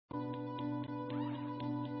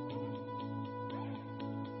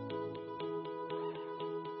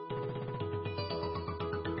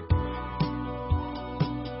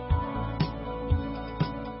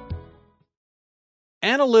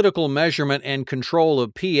Analytical measurement and control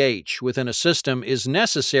of pH within a system is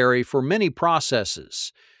necessary for many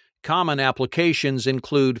processes. Common applications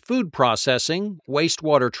include food processing,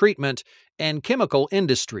 wastewater treatment, and chemical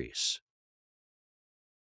industries.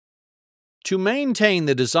 To maintain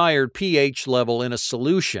the desired pH level in a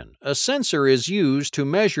solution, a sensor is used to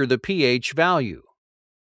measure the pH value.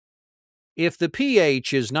 If the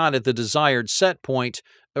pH is not at the desired set point,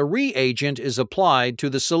 a reagent is applied to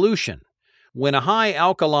the solution. When a high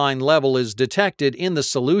alkaline level is detected in the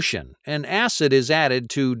solution, an acid is added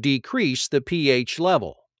to decrease the pH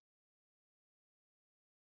level.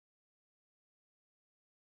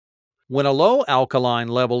 When a low alkaline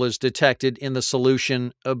level is detected in the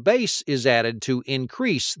solution, a base is added to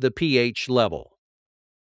increase the pH level.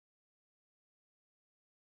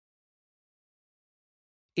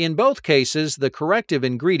 In both cases, the corrective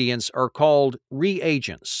ingredients are called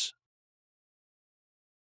reagents.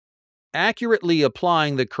 Accurately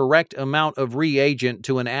applying the correct amount of reagent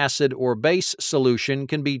to an acid or base solution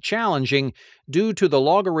can be challenging due to the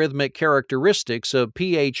logarithmic characteristics of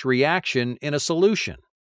pH reaction in a solution.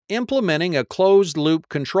 Implementing a closed-loop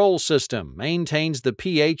control system maintains the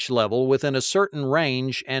pH level within a certain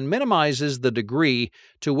range and minimizes the degree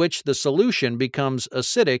to which the solution becomes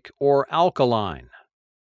acidic or alkaline.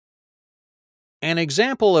 An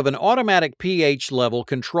example of an automatic pH level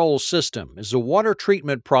control system is a water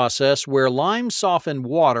treatment process where lime-softened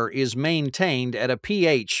water is maintained at a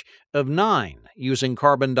pH of 9 using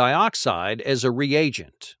carbon dioxide as a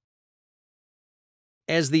reagent.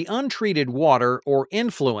 As the untreated water or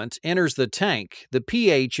influent enters the tank, the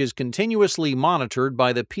pH is continuously monitored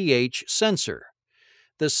by the pH sensor.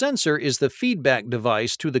 The sensor is the feedback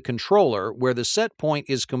device to the controller where the set point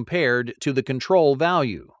is compared to the control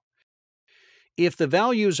value. If the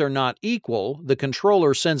values are not equal, the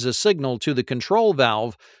controller sends a signal to the control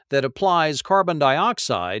valve that applies carbon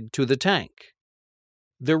dioxide to the tank.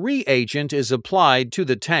 The reagent is applied to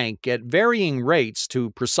the tank at varying rates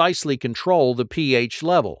to precisely control the pH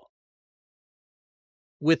level.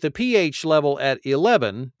 With the pH level at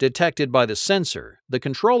 11 detected by the sensor, the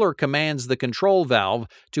controller commands the control valve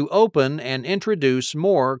to open and introduce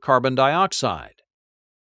more carbon dioxide.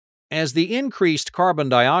 As the increased carbon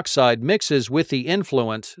dioxide mixes with the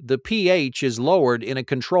influent, the pH is lowered in a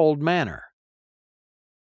controlled manner.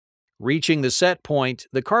 Reaching the set point,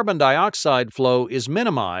 the carbon dioxide flow is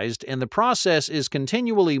minimized and the process is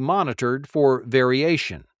continually monitored for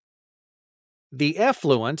variation. The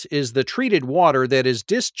effluent is the treated water that is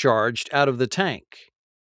discharged out of the tank.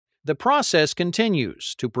 The process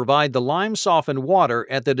continues to provide the lime-softened water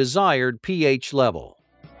at the desired pH level.